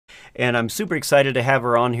And I'm super excited to have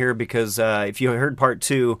her on here because if you heard part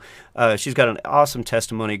two, she's got an awesome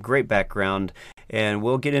testimony, great background, and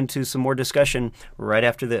we'll get into some more discussion right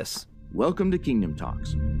after this. Welcome to Kingdom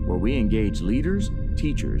Talks, where we engage leaders,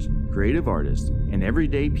 teachers, creative artists, and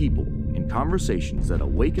everyday people in conversations that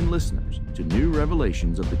awaken listeners to new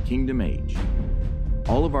revelations of the Kingdom Age.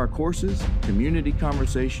 All of our courses, community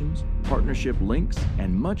conversations, partnership links,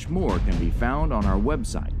 and much more can be found on our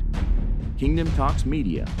website,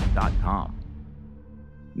 kingdomtalksmedia.com.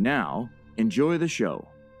 Now, enjoy the show.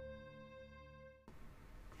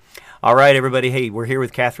 All right, everybody. Hey, we're here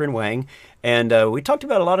with Catherine Wang, and we talked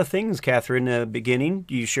about a lot of things, Catherine, in the beginning.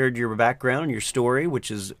 You shared your background, your story, which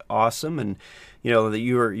is awesome, and you know that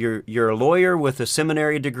you're a lawyer with a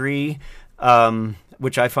seminary degree,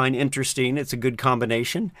 which I find interesting. It's a good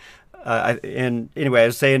combination. And anyway, I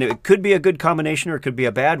was saying it could be a good combination or it could be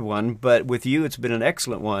a bad one, but with you, it's been an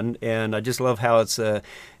excellent one, and I just love how it's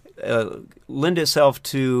lend itself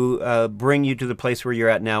to bring you to the place where you're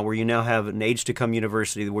at now, where you now have an Age to Come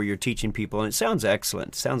University where you're teaching people, and it sounds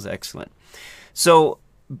excellent. Sounds excellent. So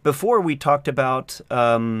before we talked about,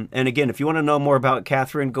 and again, if you want to know more about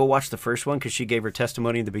Catherine, go watch the first one because she gave her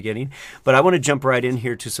testimony in the beginning. But I want to jump right in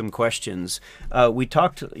here to some questions. We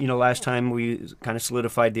talked, last time we kind of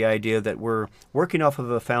solidified the idea that we're working off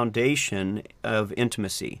of a foundation of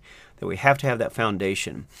intimacy, that we have to have that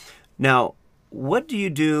foundation. Now, what do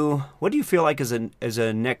you feel like as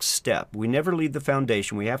a next step? We never leave the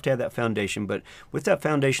foundation. We have to have that foundation. But with that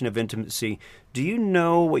foundation of intimacy, do you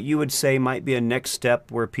know what you would say might be a next step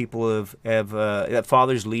where people have that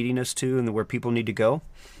Father's leading us to and where people need to go?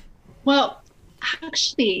 Well,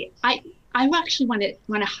 actually, I actually want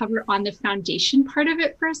to hover on the foundation part of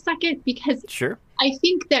it for a second, because sure. I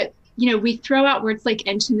think that, we throw out words like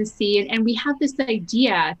intimacy and we have this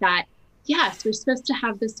idea that yes, we're supposed to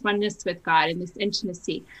have this oneness with God and this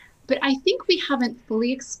intimacy. But I think we haven't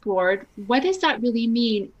fully explored what does that really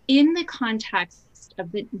mean in the context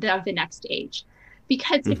of the next age.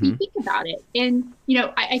 Because if you think about it, and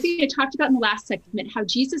I think I talked about in the last segment how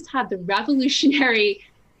Jesus had the revolutionary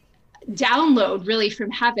download really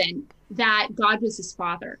from heaven that God was his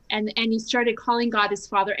father. And he started calling God his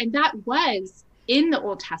father. And that was in the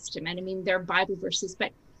Old Testament. I mean, there are Bible verses,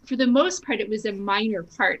 but for the most part, it was a minor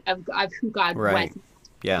part of who God was.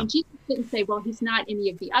 Yeah. And Jesus didn't say, well, he's not any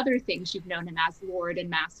of the other things you've known him as, Lord and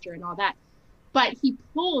Master and all that. But he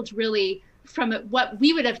pulled really from what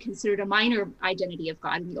we would have considered a minor identity of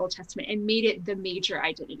God in the Old Testament and made it the major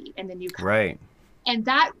identity in the New Covenant. Right. And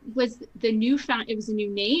that was it was a new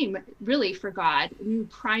name really for God, a new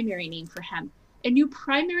primary name for him, a new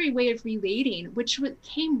primary way of relating, which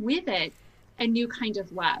came with it a new kind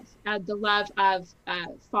of love, the love of a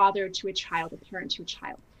father to a child, a parent to a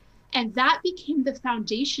child. And that became the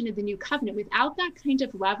foundation of the new covenant. Without that kind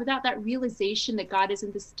of love, without that realization that God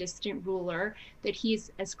isn't this distant ruler, that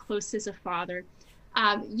he's as close as a father,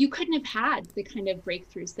 you couldn't have had the kind of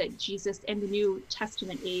breakthroughs that Jesus and the New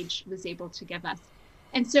Testament age was able to give us.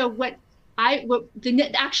 And so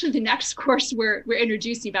actually the next course we're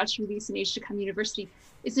introducing, about to release in Age to Come University,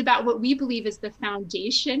 is about what we believe is the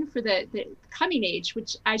foundation for the coming age,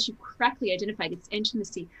 which, as you correctly identified, it's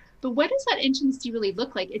intimacy. But what does that intimacy really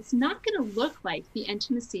look like? It's not going to look like the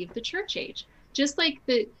intimacy of the church age. Just like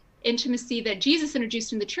the intimacy that Jesus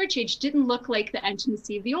introduced in the church age didn't look like the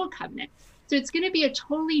intimacy of the Old Covenant. So it's going to be a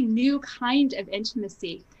totally new kind of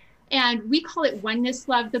intimacy. And we call it oneness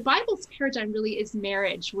love. The Bible's paradigm really is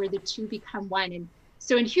marriage, where the two become one. And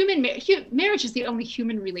so in marriage is the only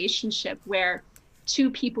human relationship where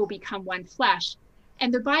two people become one flesh.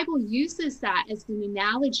 And the Bible uses that as an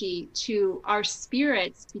analogy to our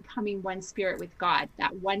spirits becoming one spirit with God,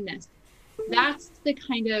 that oneness. That's the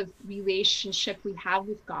kind of relationship we have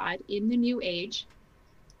with God in the new age.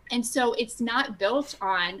 And so it's not built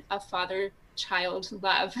on a father-child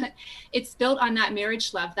love. It's built on that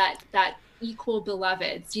marriage love, that equal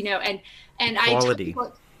beloveds, and Equality.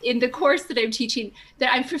 In the course that I'm teaching,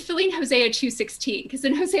 that I'm fulfilling Hosea 2:16, because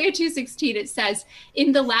in Hosea 2:16 it says,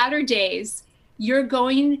 in the latter days, you're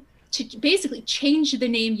going to basically change the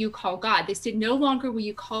name you call God. They said, no longer will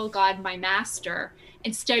you call God my master.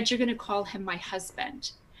 Instead, you're going to call him my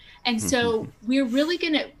husband. And so we're really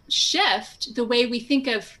going to shift the way we think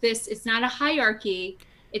of this. It's not a hierarchy.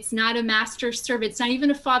 It's not a master servant. It's not even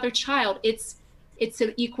a father-child. It's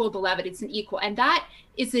an equal beloved. It's an equal. And that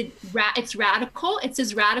is it's radical. It's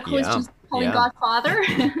as radical as just calling God Father.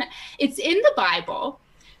 It's in the Bible.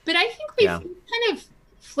 But I think we've kind of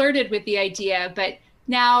flirted with the idea. But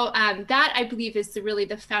now that, I believe, is really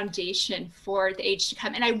the foundation for the age to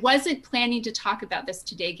come. And I wasn't planning to talk about this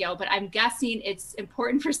today, Gail, but I'm guessing it's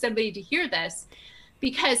important for somebody to hear this,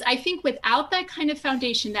 Because I think without that kind of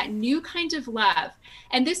foundation, that new kind of love,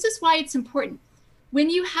 and this is why it's important, when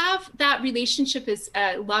you have that relationship as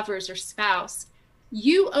lovers or spouse,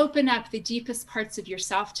 you open up the deepest parts of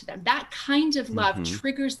yourself to them. That kind of love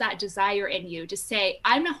triggers that desire in you to say,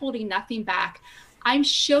 I'm not holding nothing back. I'm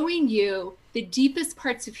showing you the deepest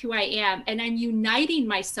parts of who I am, and I'm uniting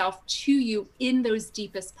myself to you in those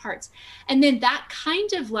deepest parts. And then that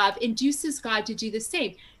kind of love induces God to do the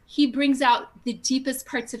same. He brings out the deepest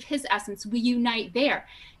parts of his essence. We unite there.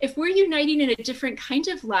 If we're uniting in a different kind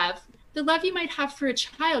of love, the love you might have for a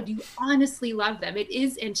child, you honestly love them. It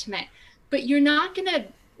is intimate, but you're not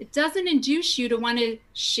it doesn't induce you to want to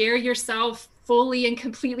share yourself fully and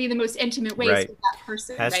completely the most intimate ways with that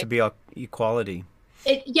person. It has to be equality.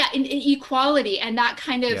 In equality, and that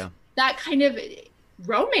kind of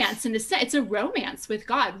romance, in a sense, it's a romance with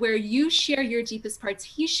God where you share your deepest parts,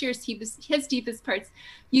 he shares his deepest parts.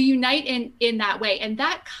 You unite in that way. And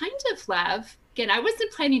that kind of love, again, I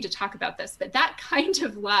wasn't planning to talk about this, but that kind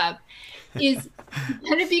of love is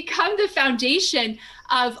going to become the foundation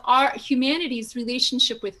of our humanity's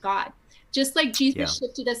relationship with God. Just like Jesus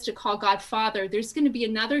shifted us to call God Father, there's going to be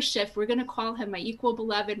another shift. We're going to call him my equal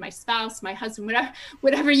beloved, my spouse, my husband,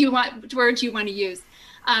 whatever you want, words you want to use.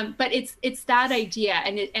 But it's that idea,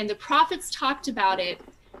 and the prophets talked about it,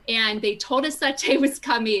 and they told us that day was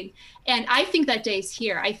coming. And I think that day's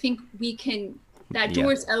here. I think that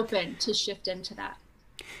door's open to shift into that.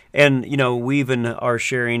 And, we even are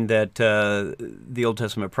sharing that the Old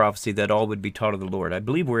Testament prophecy that all would be taught of the Lord. I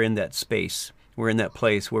believe we're in that space. We're in that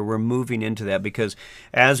place where we're moving into that, because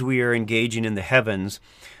as we are engaging in the heavens,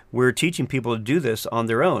 we're teaching people to do this on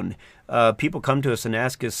their own. People come to us and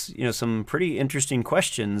ask us, some pretty interesting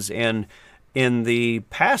questions. And in the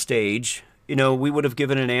past age, we would have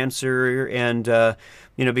given an answer, and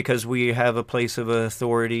because we have a place of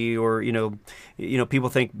authority, or people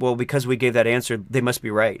think, well, because we gave that answer, they must be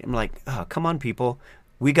right. I'm like, oh, come on, people.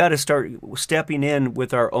 We got to start stepping in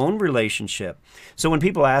with our own relationship. So when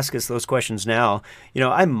people ask us those questions now,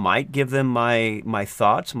 I might give them my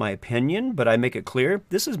thoughts, my opinion, but I make it clear,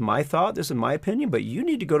 this is my thought, this is my opinion, but you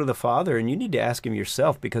need to go to the Father and you need to ask him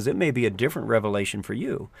yourself, because it may be a different revelation for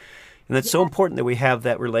you. And that's so important that we have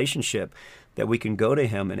that relationship, that we can go to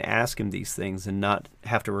him and ask him these things and not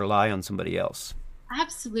have to rely on somebody else.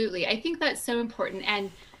 Absolutely. I think that's so important.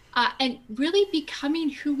 And really becoming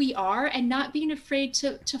who we are and not being afraid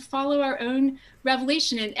to follow our own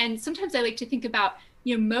revelation. And sometimes I like to think about,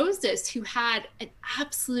 Moses, who had an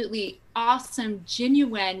absolutely awesome,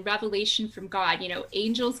 genuine revelation from God.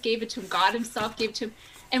 Angels gave it to him, God himself gave it to him.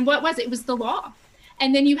 And what was it? It was the law.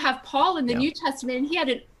 And then you have Paul in the New Testament, and he had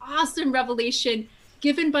an awesome revelation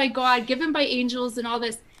given by God, given by angels and all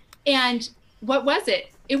this. And what was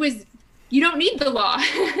it? It was, you don't need the law.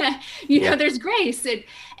 There's grace.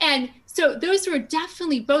 And so those were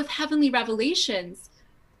definitely both heavenly revelations,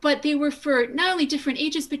 but they were for not only different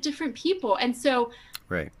ages, but different people. And so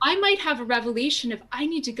I might have a revelation of, I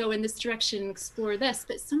need to go in this direction and explore this,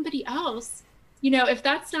 but somebody else, if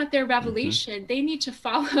that's not their revelation, they need to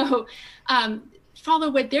follow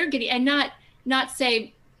what they're getting, and not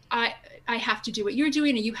say, I have to do what you're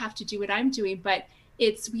doing and you have to do what I'm doing, but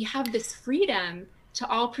we have this freedom to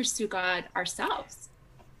all pursue God ourselves.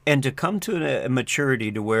 And to come to a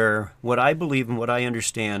maturity to where what I believe and what I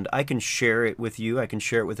understand, I can share it with you, I can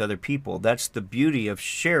share it with other people. That's the beauty of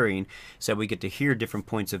sharing, is that we get to hear different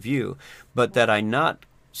points of view, but that I not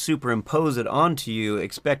superimpose it onto you,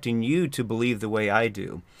 expecting you to believe the way I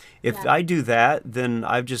do. If I do that, then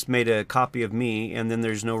I've just made a copy of me, and then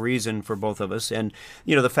there's no reason for both of us. And,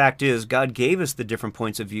 the fact is, God gave us the different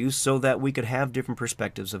points of view so that we could have different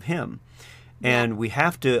perspectives of him. And we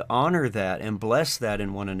have to honor that and bless that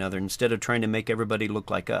in one another instead of trying to make everybody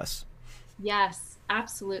look like us. Yes,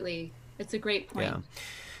 absolutely. It's a great point. Yeah.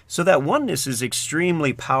 So that oneness is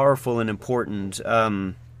extremely powerful and important.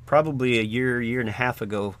 Probably a year and a half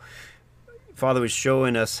ago, Father was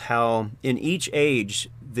showing us how in each age,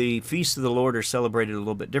 the feasts of the Lord are celebrated a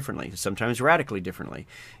little bit differently, sometimes radically differently.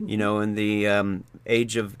 In the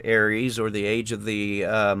age of Aries, or the age of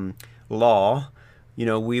the law,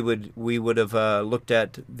 we would have looked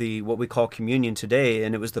at what we call communion today,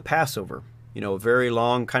 and it was the Passover. A very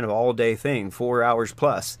long kind of all-day thing, 4 hours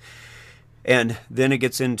plus. And then it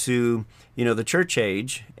gets into the church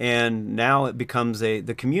age, and now it becomes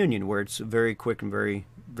the communion, where it's very quick and very,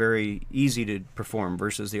 very easy to perform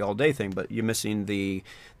versus the all-day thing. But you're missing the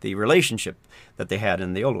relationship that they had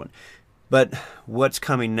in the old one. But what's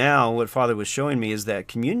coming now, what Father was showing me, is that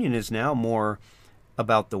communion is now more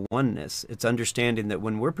about the oneness. It's understanding that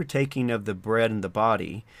when we're partaking of the bread and the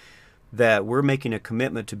body, that we're making a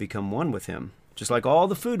commitment to become one with him. just like all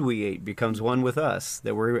the food we eat becomes one with us,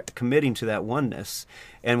 that we're committing to that oneness.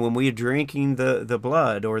 And when we're drinking the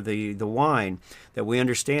blood or the wine, that we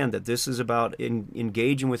understand that this is about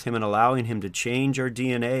engaging with him and allowing him to change our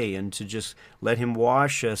DNA and to just let him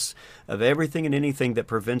wash us of everything and anything that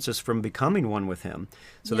prevents us from becoming one with him,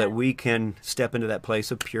 so that we can step into that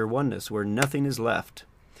place of pure oneness where nothing is left.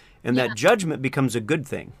 And that judgment becomes a good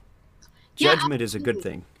thing. Judgment is a good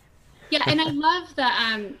thing. Yeah, and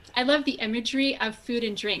I love the imagery of food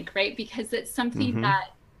and drink, right? Because it's something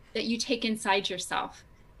that you take inside yourself,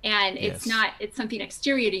 and it's something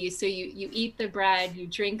exterior to you. So you eat the bread, you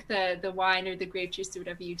drink the wine or the grape juice or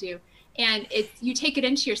whatever you do, and you take it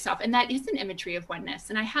into yourself, and that is an imagery of oneness.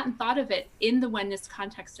 And I hadn't thought of it in the oneness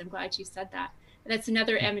context. I'm glad you said that. That's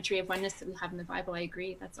another imagery of oneness that we have in the Bible. I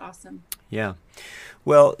agree. That's awesome. Yeah.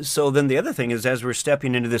 Well, so then the other thing is, as we're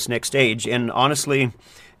stepping into this next stage, and honestly,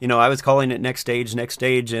 I was calling it next stage,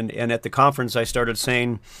 and at the conference I started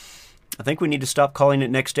saying, I think we need to stop calling it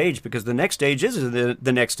next stage, because the next stage is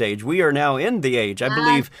the next stage. We are now in the age. I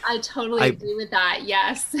believe. I totally agree with that.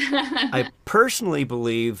 Yes. I personally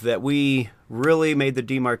believe that we really made the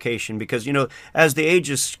demarcation, because, as the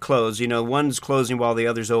ages close, one's closing while the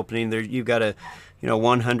other's opening. There, you've got a,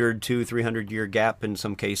 100, 200, 300 year gap in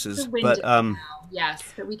some cases. But yes,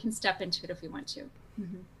 but we can step into it if we want to.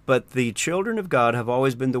 Mm-hmm. But the children of God have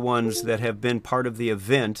always been the ones that have been part of the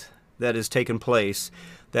event that has taken place,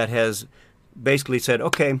 that has basically said,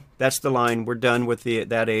 okay, that's the line. We're done with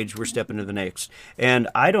that age. We're stepping to the next. And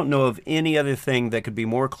I don't know of any other thing that could be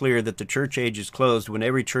more clear that the church age is closed when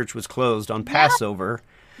every church was closed on Passover.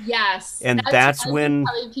 Yes. And that's when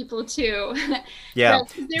people too. Yeah.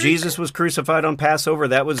 Jesus was crucified on Passover.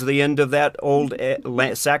 That was the end of that old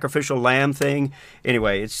sacrificial lamb thing.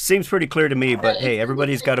 Anyway, it seems pretty clear to me, but hey,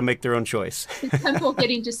 everybody's got to make their own choice. The temple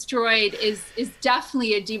getting destroyed is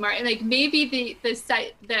definitely a demark. Like maybe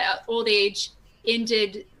the old age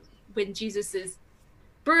ended when Jesus's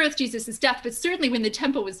birth, Jesus's death, but certainly when the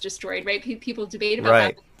temple was destroyed, right? People debate about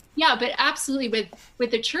that. Yeah, but absolutely,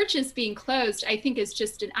 with the churches being closed, I think is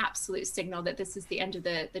just an absolute signal that this is the end of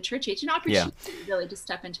the church age, an opportunity really to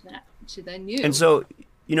step into the new. And so,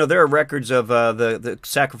 there are records of the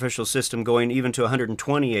sacrificial system going even to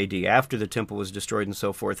 120 AD, after the temple was destroyed and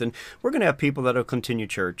so forth. And we're going to have people that will continue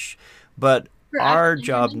church, but our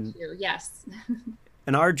job, yes.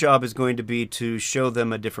 And our job is going to be to show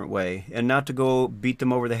them a different way, and not to go beat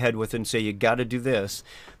them over the head with it and say, you got to do this,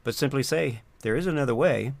 but simply say, there is another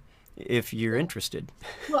way if you're interested.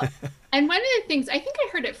 Well, and one of the things, I think I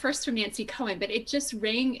heard it first from Nancy Cohen, but it just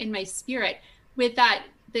rang in my spirit with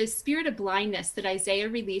the spirit of blindness that Isaiah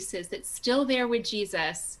releases, that's still there with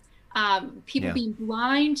Jesus, people being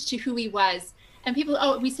blind to who he was. And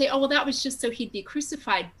people, we say, well, that was just so he'd be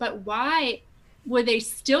crucified. But why were they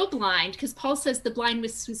still blind? Because Paul says the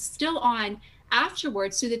blindness was still on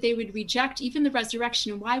afterwards, so that they would reject even the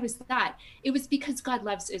resurrection. And why was that? It was because God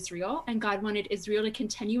loves Israel, and God wanted Israel to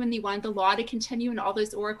continue, and he wanted the law to continue and all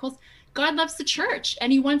those oracles. God loves the church,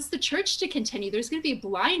 and he wants the church to continue. There's going to be a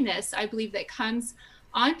blindness, I believe, that comes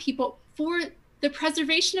on people for the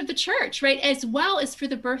preservation of the church, right? As well as for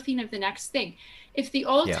the birthing of the next thing. If the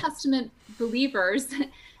Old Testament believers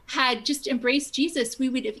had just embraced Jesus, we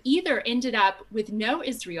would have either ended up with no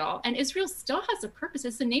Israel, and Israel still has a purpose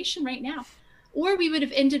as a nation right now, or we would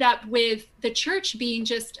have ended up with the church being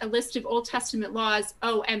just a list of Old Testament laws,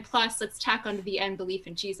 and plus let's tack onto the end belief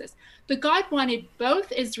in Jesus. But God wanted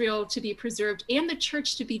both Israel to be preserved and the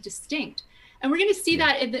church to be distinct. And we're going to see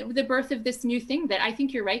that in the birth of this new thing that I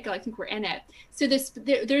think you're right, Gil. I think we're in it. So there's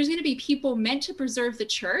going to be people meant to preserve the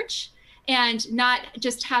church and not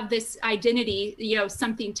just have this identity,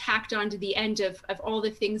 something tacked onto the end of all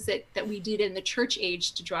the things that we did in the church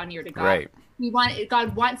age to draw near to God. Right.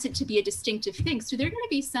 God wants it to be a distinctive thing. So there are going to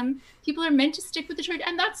be some people are meant to stick with the church,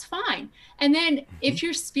 and that's fine. And then if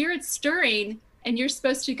your spirit's stirring and you're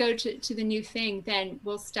supposed to go to the new thing, then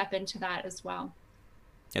we'll step into that as well.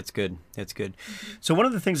 That's good. That's good. So one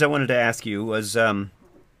of the things I wanted to ask you was,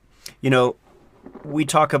 we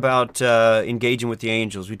talk about engaging with the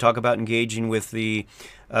angels. We talk about engaging with the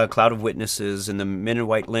cloud of witnesses and the men in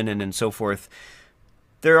white linen and so forth.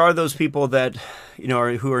 There are those people that,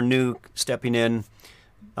 who are new, stepping in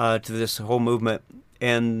to this whole movement,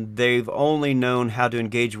 and they've only known how to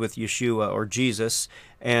engage with Yeshua or Jesus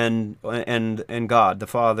and God, the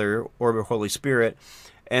Father, or the Holy Spirit.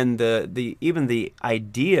 And even the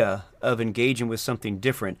idea of engaging with something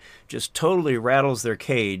different just totally rattles their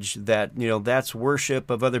cage, that, that's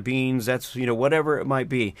worship of other beings, that's, whatever it might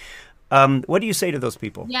be. What do you say to those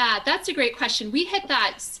people? Yeah, that's a great question. We hit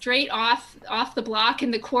that straight off the block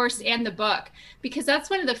in the course and the book, because that's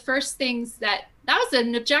one of the first things that was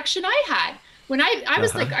an objection I had. When I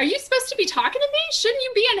was like, are you supposed to be talking to me? Shouldn't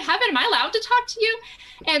you be in heaven? Am I allowed to talk to you?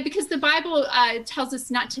 And because the Bible tells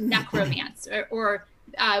us not to necromance, or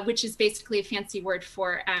which is basically a fancy word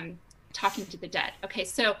for talking to the dead. Okay,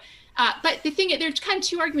 so, but the thing, there's kind of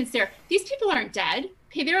two arguments there. These people aren't dead.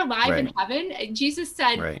 Okay, they're alive in heaven. Jesus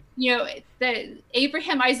said, you know, that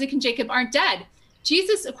Abraham, Isaac, and Jacob aren't dead.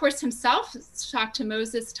 Jesus, of course, himself talked to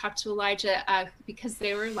Moses, talked to Elijah, because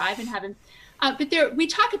they were alive in heaven. But we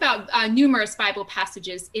talk about numerous Bible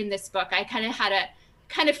passages in this book. I kind of had a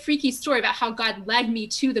kind of freaky story about how God led me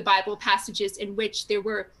to the Bible passages in which there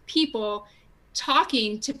were people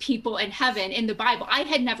talking to people in heaven in the Bible. I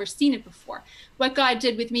had never seen it before. What God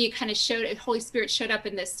did with me, it kind of showed, Holy Spirit showed up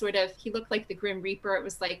in this sort of, he looked like the Grim Reaper. It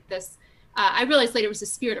was like this, I realized later it was a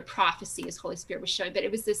spirit of prophecy as Holy Spirit was showing, but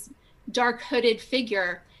it was this dark hooded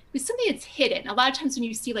figure. It was something that's hidden. A lot of times when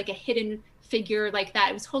you see like a hidden figure like that,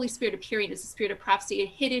 it was Holy Spirit appearing as a spirit of prophecy, a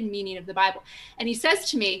hidden meaning of the Bible. And he says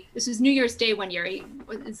to me, this was New Year's Day one year, he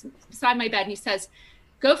was beside my bed and he says,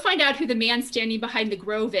 go find out who the man standing behind the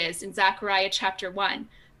grove is in Zechariah chapter 1.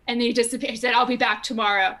 And then he disappeared. He said, I'll be back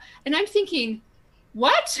tomorrow. And I'm thinking,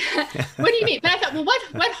 what? What do you mean? But I thought, well,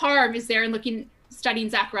 what harm is there in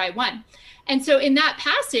studying Zechariah 1? And so in that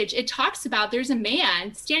passage, it talks about there's a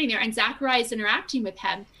man standing there and Zechariah is interacting with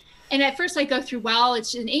him. And at first I go through, well,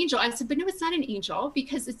 it's an angel. I said, but no, it's not an angel,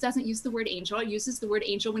 because it doesn't use the word angel. It uses the word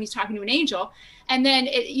angel when he's talking to an angel. And then,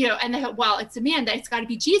 well, it's a man, that it's got to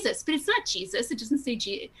be Jesus, but it's not Jesus. It doesn't say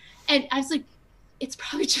Jesus. And I was like, it's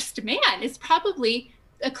probably just a man. It's probably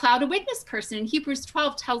a cloud of witness person. And Hebrews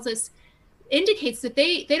 12 indicates that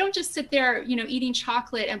they don't just sit there, eating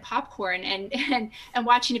chocolate and popcorn and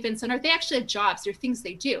watching events on earth. They actually have jobs. There are things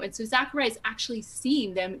they do. And so Zechariah is actually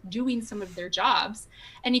seeing them doing some of their jobs,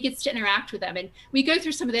 and he gets to interact with them. And we go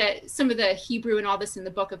through some of the Hebrew and all this in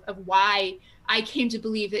the book of why I came to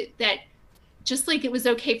believe that just like it was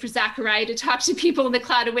okay for Zechariah to talk to people in the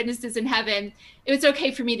cloud of witnesses in heaven, it was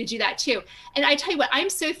okay for me to do that too. And I tell you what,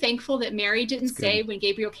 I'm so thankful that Mary didn't say when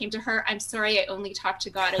Gabriel came to her, I'm sorry, I only talk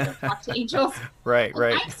to God, I don't talk to angels. Right.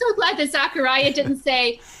 I'm so glad that Zechariah didn't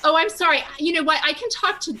say, oh, I'm sorry, you know what, I can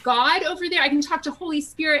talk to God over there, I can talk to Holy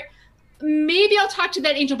Spirit, maybe I'll talk to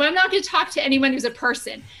that angel, but I'm not going to talk to anyone who's a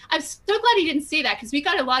person. I'm so glad he didn't say that, because we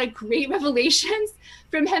got a lot of great revelations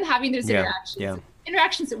from him having those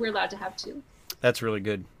interactions that we're allowed to have too. That's really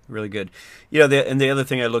good. Really good. And the other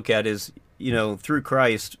thing I look at is, through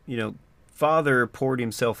Christ, Father poured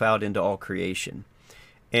himself out into all creation.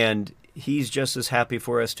 And he's just as happy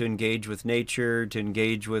for us to engage with nature, to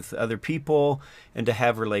engage with other people, and to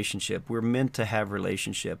have relationship. We're meant to have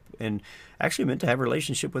relationship, and actually meant to have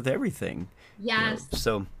relationship with everything. Yes.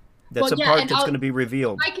 So that's a part that's going to be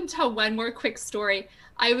revealed. I can tell one more quick story.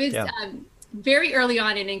 I was very early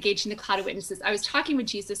on in engaging the cloud of witnesses. I was talking with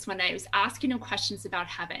Jesus one night. I was asking him questions about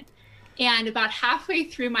heaven. And about halfway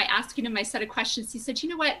through my asking him my set of questions, he said, you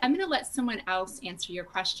know what, I'm going to let someone else answer your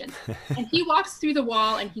questions. And he walks through the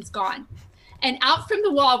wall and he's gone. And out from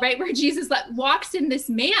the wall, right where Jesus walks in this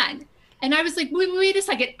man. And I was like, wait a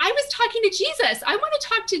second. I was talking to Jesus. I want to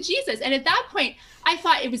talk to Jesus. And at that point, I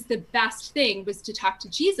thought it was the best thing was to talk to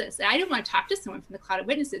Jesus. And I didn't want to talk to someone from the cloud of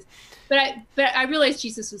witnesses. But I realized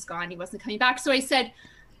Jesus was gone. He wasn't coming back. So I said,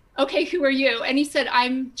 okay, who are you? And he said,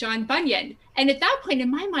 I'm John Bunyan. And at that point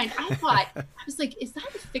in my mind, I was like, is that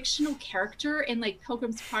a fictional character in like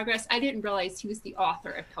Pilgrim's Progress? I didn't realize he was the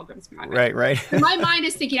author of Pilgrim's Progress. Right. My mind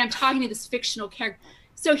is thinking I'm talking to this fictional character.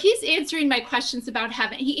 So he's answering my questions about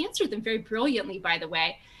heaven. He answered them very brilliantly, by the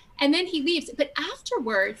way. And then he leaves. But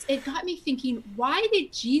afterwards, it got me thinking, why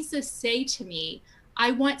did Jesus say to me,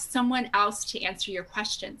 I want someone else to answer your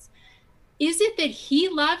questions? Is it that he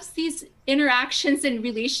loves these interactions and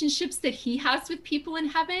relationships that he has with people in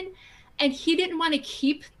heaven? And he didn't want to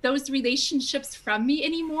keep those relationships from me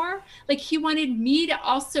anymore. Like he wanted me to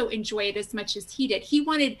also enjoy it as much as he did. He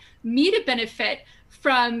wanted me to benefit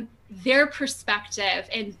from their perspective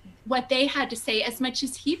and what they had to say as much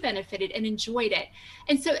as he benefited and enjoyed it.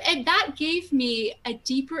 And that gave me a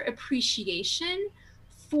deeper appreciation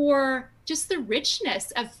for just the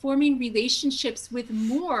richness of forming relationships with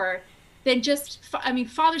more than just,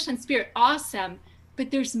 Father, Son, Spirit, awesome. But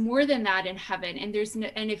there's more than that in heaven. And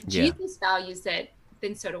and if Jesus values it,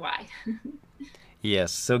 then so do I.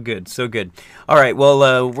 Yes, so good, so good. All right,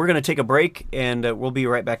 well, we're going to take a break, and we'll be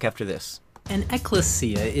right back after this. An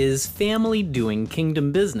ecclesia is family doing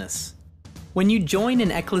kingdom business. When you join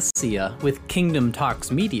an ecclesia with Kingdom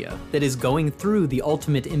Talks Media that is going through the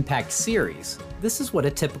Ultimate Impact series, this is what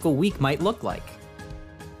a typical week might look like.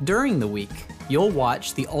 During the week, you'll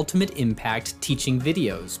watch the Ultimate Impact teaching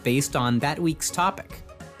videos based on that week's topic.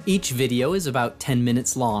 Each video is about 10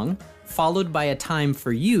 minutes long, followed by a time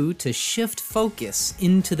for you to shift focus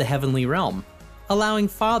into the heavenly realm, allowing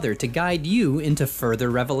Father to guide you into further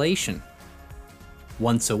revelation.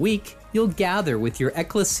 Once a week, you'll gather with your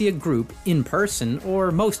Ecclesia group in person or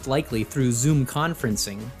most likely through Zoom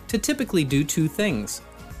conferencing to typically do two things.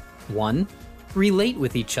 1. Relate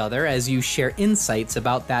with each other as you share insights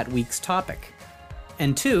about that week's topic.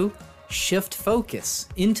 And 2. Shift focus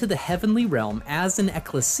into the heavenly realm as an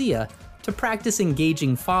Ecclesia to practice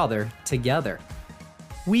engaging Father together.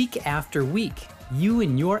 Week after week, you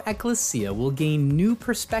and your Ecclesia will gain new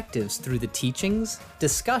perspectives through the teachings,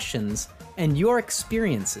 discussions, and your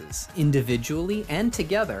experiences, individually and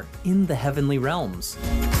together, in the heavenly realms.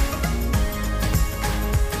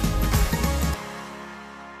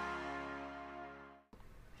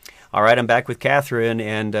 All right, I'm back with Catherine,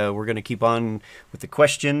 and we're going to keep on with the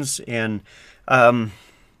questions. And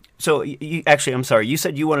so, actually, I'm sorry, you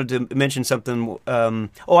said you wanted to mention something.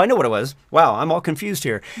 Oh, I know what it was. Wow, I'm all confused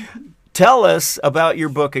here. Tell us about your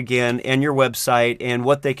book again and your website and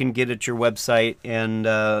what they can get at your website, and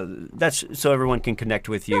that's so everyone can connect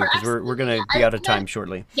with you, because we're going to be out of time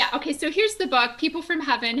shortly. Yeah, okay, so here's the book, People from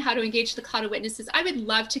Heaven, How to Engage the Cloud of Witnesses. I would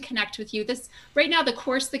love to connect with you. Right now, the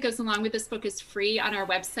course that goes along with this book is free on our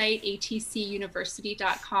website,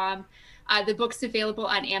 atcuniversity.com. The book's available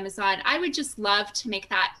on Amazon. I would just love to make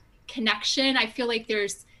that connection. I feel like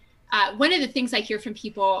there's, one of the things I hear from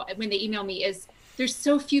people when they email me is, there's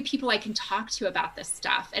so few people I can talk to about this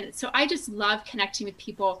stuff. And so I just love connecting with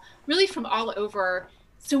people really from all over,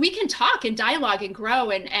 so we can talk and dialogue and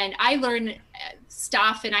grow. And I learn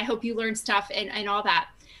stuff, and I hope you learn stuff, and all that.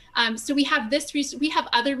 So we have we have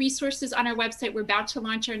other resources on our website. We're about to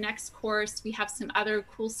launch our next course. We have some other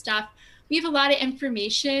cool stuff. We have a lot of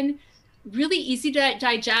information, really easy to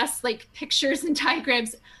digest, like pictures and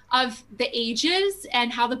diagrams of the ages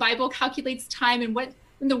and how the Bible calculates time, and what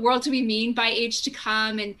in the world do we mean by age to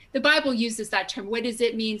come. And the Bible uses that term. What does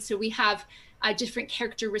it mean? So we have different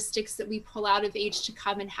characteristics that we pull out of age to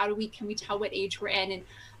come, and can we tell what age we're in, and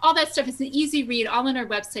all that stuff. It's an easy read, all on our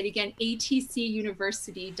website, again,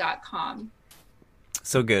 atcuniversity.com.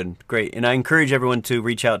 So good. Great. And I encourage everyone to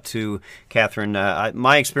reach out to Catherine.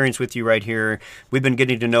 My experience with you right here, we've been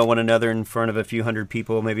getting to know one another in front of a few hundred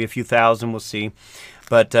people, maybe a few thousand, we'll see.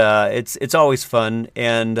 But it's always fun,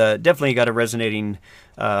 and definitely got a resonating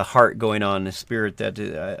heart going on, a spirit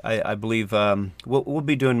that I believe we'll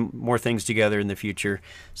be doing more things together in the future.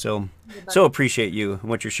 So appreciate you and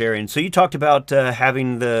what you're sharing. So you talked about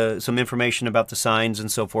having some information about the signs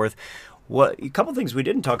and so forth. A couple things we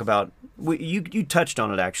didn't talk about, you touched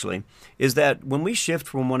on it actually, is that when we shift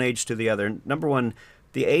from one age to the other, number one,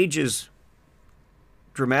 the ages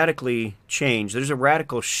dramatically change. There's a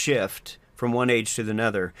radical shift from one age to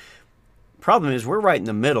another. Problem is, we're right in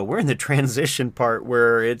the middle. We're in the transition part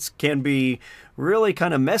where it can be really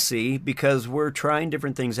kind of messy because we're trying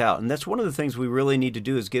different things out. And that's one of the things we really need to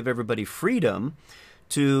do, is give everybody freedom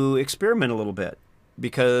to experiment a little bit,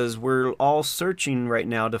 because we're all searching right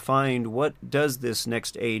now to find, what does this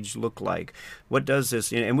next age look like? What does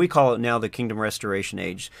this, and we call it now the Kingdom Restoration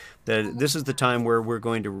Age. This is the time where we're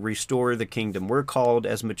going to restore the kingdom. We're called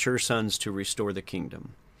as mature sons to restore the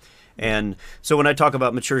kingdom. And so when I talk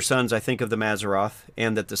about mature sons, I think of the Mazzaroth,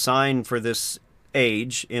 and that the sign for this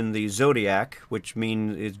age in the zodiac, which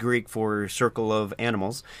is Greek for circle of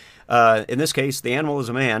animals, in this case, the animal is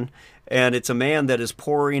a man, and it's a man that is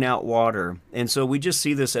pouring out water. And so we just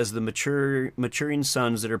see this as the maturing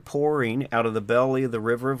sons that are pouring out of the belly of the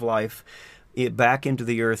river of life back into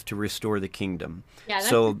the earth to restore the kingdom. Yeah,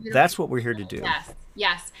 that's what we're here to do.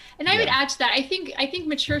 Yes. And I would add to that, I think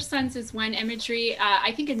mature sons is one imagery.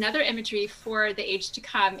 I think another imagery for the age to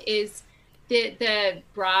come is the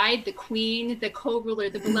bride, the queen, the co-ruler,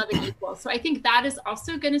 the beloved equal. So I think that is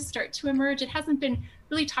also going to start to emerge. It hasn't been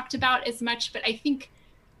really talked about as much, but I think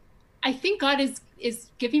God is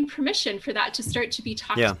giving permission for that to start to be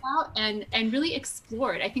talked about and really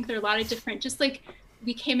explored. I think there are a lot of different, just like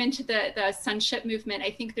we came into the sonship movement,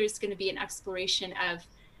 I think there's going to be an exploration of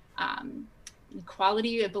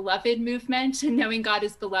equality, a beloved movement, and knowing God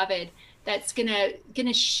is beloved, that's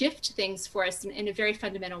gonna shift things for us in a very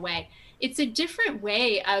fundamental way. It's a different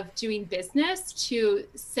way of doing business to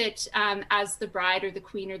sit as the bride or the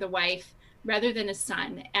queen or the wife rather than a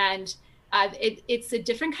son. And it's a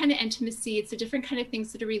different kind of intimacy. It's a different kind of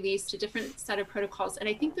things that are released, a different set of protocols. And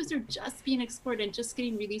I think those are just being explored and just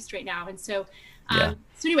getting released right now. And so, so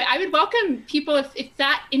anyway, I would welcome people, if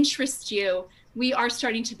that interests you, we are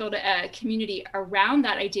starting to build a community around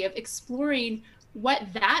that idea of exploring what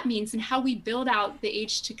that means and how we build out the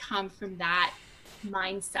age to come from that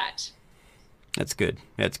mindset. That's good.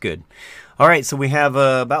 That's good. All right, so we have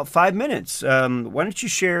about 5 minutes. Why don't you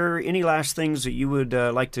share any last things that you would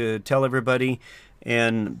like to tell everybody?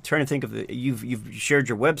 And trying to think of you've shared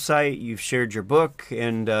your website, you've shared your book,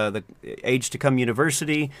 and the Age to Come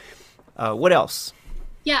University. What else?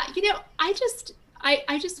 Yeah, I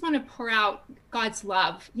just want to pour out God's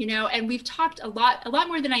love, and we've talked a lot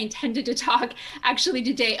more than I intended to talk actually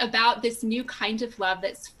today about this new kind of love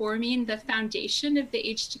that's forming the foundation of the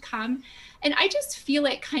age to come. And I just feel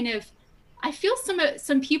it I feel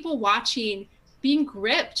some people watching being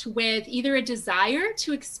gripped with either a desire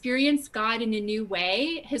to experience God in a new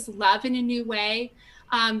way, his love in a new way,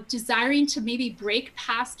 desiring to maybe break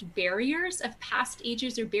past barriers of past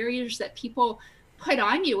ages or barriers that people put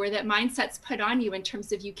on you or that mindsets put on you in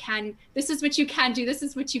terms of this is what you can do, this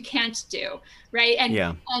is what you can't do, right?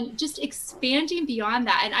 And just expanding beyond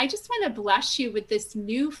that. And I just want to bless you with this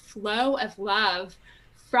new flow of love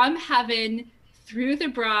from heaven through the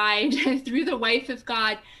bride, through the wife of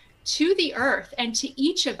God, to the earth and to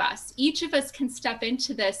each of us. Each of us can step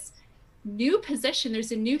into this new position.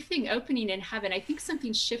 There's a new thing opening in heaven. I think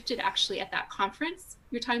something shifted actually at that conference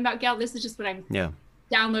you're talking about, Gail. This is just what I'm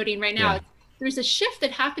downloading right now. There's a shift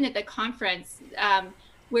that happened at the conference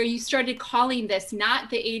where you started calling this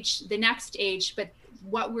not the next age, but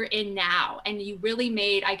what we're in now. And you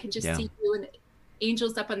really I can just see you and the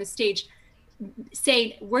angels up on the stage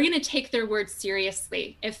saying, we're going to take their words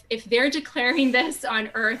seriously. If they're declaring this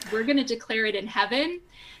on earth, we're going to declare it in heaven.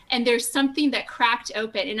 And there's something that cracked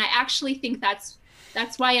open. And I actually think that's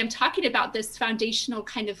why I'm talking about this foundational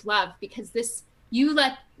kind of love, because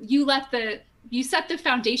you set the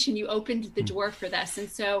foundation, you opened the door for this. And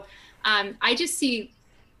so I see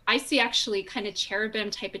actually kind of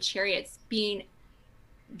cherubim type of chariots being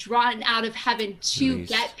drawn out of heaven to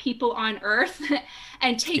get people on earth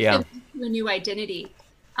and take them to a new identity.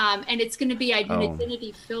 And it's going to be an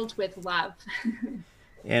identity filled with love.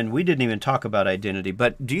 And we didn't even talk about identity,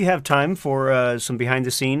 but do you have time for some behind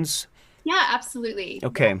the scenes? Yeah, absolutely.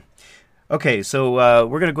 Okay. Okay, so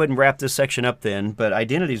we're going to go ahead and wrap this section up then, but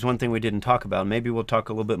identity is one thing we didn't talk about. Maybe we'll talk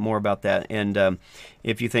a little bit more about that. And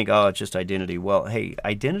if you think, it's just identity, well, hey,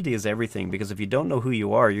 identity is everything, because if you don't know who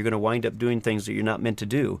you are, you're going to wind up doing things that you're not meant to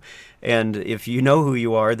do. And if you know who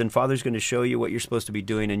you are, then Father's going to show you what you're supposed to be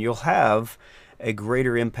doing, and you'll have a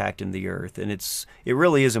greater impact in the earth. And it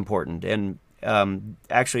really is important. And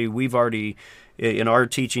actually, we've already, in our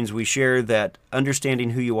teachings, we share that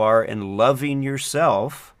understanding who you are and loving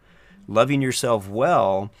yourself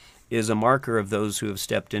well is a marker of those who have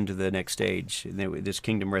stepped into the next age, this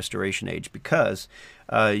kingdom restoration age, because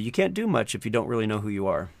you can't do much if you don't really know who you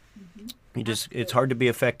are. It's hard to be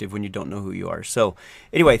effective when you don't know who you are. So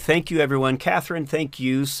anyway, thank you, everyone. Catherine, thank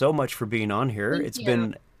you so much for being on here. It's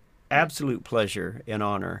been absolute pleasure and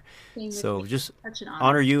honor. So just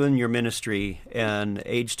honor you and your ministry and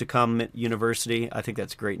Age to Come University. I think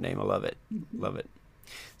that's a great name. I love it. Love it.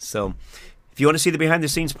 So if you want to see the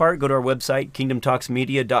behind-the-scenes part, go to our website,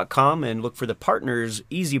 kingdomtalksmedia.com, and look for the Partners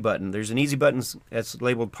Easy button. There's an easy button that's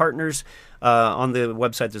labeled Partners on the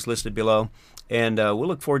website that's listed below, and we'll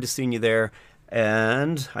look forward to seeing you there.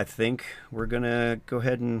 And I think we're going to go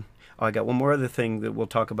ahead and I got one more other thing that we'll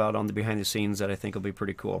talk about on the behind-the-scenes that I think will be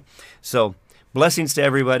pretty cool. So blessings to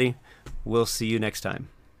everybody. We'll see you next time.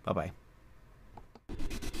 Bye-bye.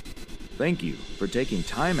 Thank you for taking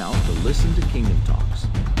time out to listen to Kingdom Talks.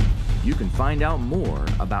 You can find out more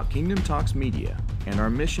about Kingdom Talks Media and our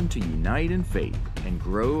mission to unite in faith and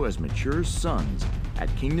grow as mature sons at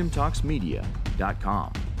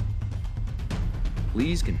kingdomtalksmedia.com.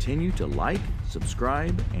 Please continue to like,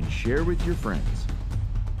 subscribe, and share with your friends.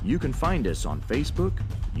 You can find us on Facebook,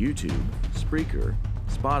 YouTube, Spreaker,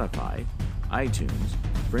 Spotify, iTunes,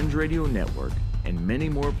 Fringe Radio Network, and many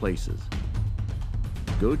more places.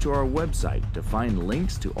 Go to our website to find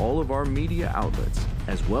links to all of our media outlets,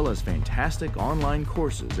 as well as fantastic online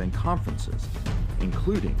courses and conferences,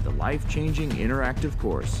 including the life-changing interactive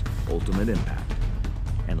course, Ultimate Impact.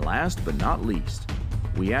 And last but not least,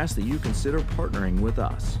 we ask that you consider partnering with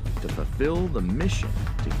us to fulfill the mission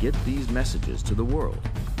to get these messages to the world.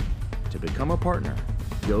 To become a partner,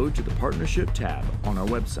 go to the Partnership tab on our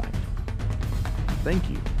website. Thank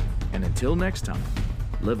you, and until next time,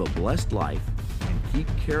 live a blessed life and keep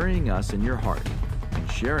carrying us in your heart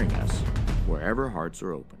and sharing us wherever hearts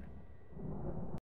are open.